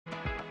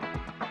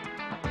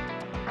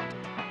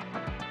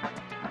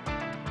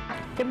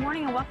Good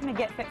morning and welcome to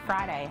Get Fit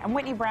Friday. I'm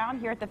Whitney Brown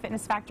here at the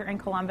Fitness Factor in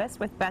Columbus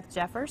with Beth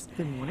Jeffers.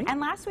 Good morning. And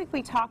last week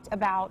we talked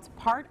about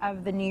part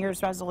of the New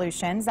Year's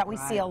resolutions that we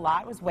see a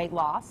lot was weight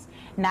loss.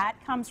 And that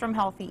comes from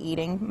healthy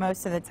eating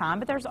most of the time.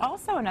 But there's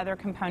also another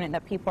component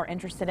that people are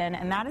interested in,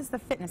 and that is the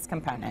fitness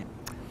component.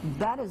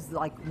 That is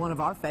like one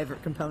of our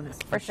favorite components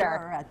for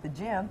sure at the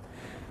gym.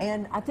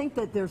 And I think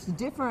that there's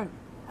different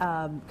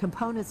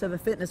components of a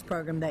fitness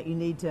program that you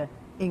need to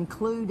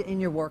include in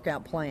your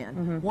workout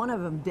plan. One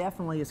of them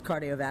definitely is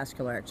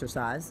cardiovascular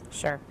exercise.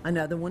 Sure.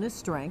 Another one is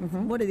strength.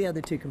 What are the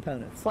other two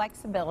components?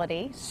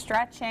 Flexibility,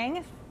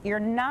 stretching. You're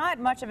not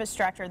much of a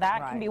stretcher.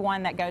 That can be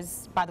one that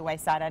goes by the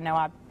wayside. I know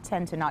I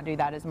tend to not do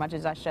that as much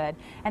as I should.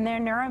 And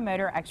then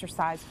neuromotor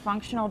exercise,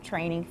 functional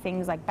training,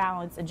 things like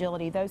balance,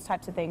 agility, those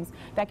types of things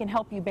that can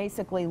help you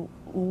basically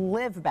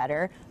live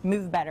better,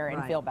 move better,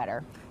 and feel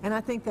better. And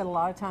I think that a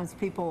lot of times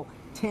people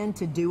tend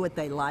to do what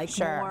they like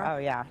more. Oh,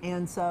 yeah.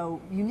 And so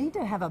you need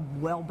to have a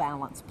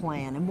well-balanced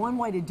plan. And one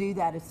way to do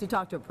that is to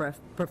talk to a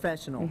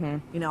professional.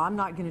 You know, I'm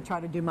not going to try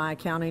to do my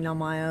accounting on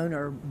my own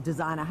or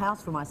design a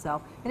house for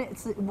myself. And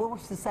it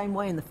works the same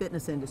way in the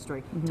fitness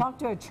industry. Talk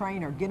to a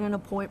trainer, get an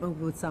appointment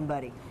with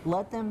somebody.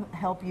 Let them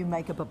help you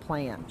make up a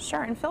plan.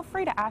 Sure, and feel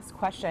free to ask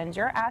questions.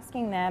 You're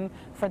asking them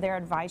for their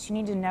advice. You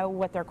need to know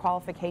what their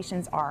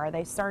qualifications are. Are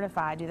they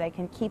certified? Do they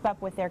can keep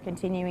up with their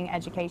continuing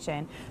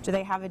education? Do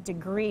they have a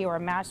degree or a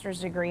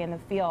master's degree in the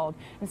field?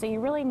 And so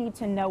you really need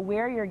to know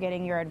where you're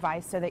getting your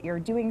advice so that you're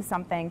doing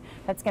something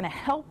that's going to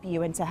help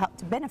you and to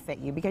benefit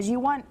you, because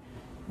you want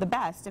the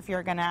best. If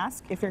you're going to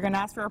ask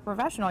for a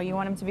professional, you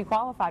want them to be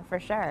qualified for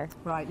sure.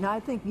 Right. Now I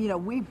think, you know,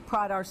 we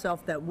pride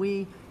ourselves that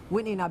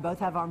Whitney and I both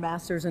have our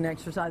masters in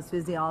exercise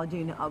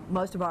physiology, and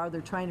most of our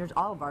other trainers,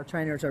 all of our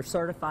trainers are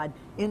certified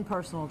in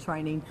personal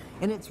training,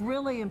 and it's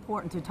really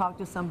important to talk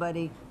to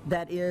somebody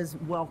that is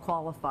well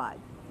qualified.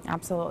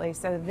 Absolutely.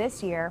 So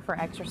this year for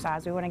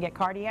exercise, we want to get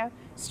cardio,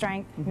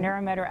 strength,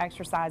 neuromotor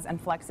exercise, and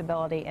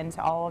flexibility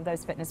into all of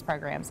those fitness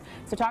programs.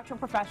 So talk to a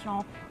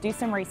professional, do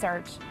some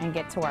research, and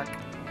get to work.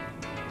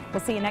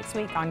 We'll see you next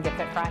week on Get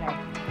Fit Friday.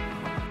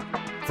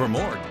 For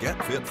more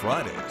Get Fit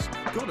Fridays,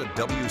 go to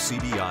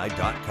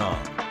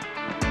WCBI.com.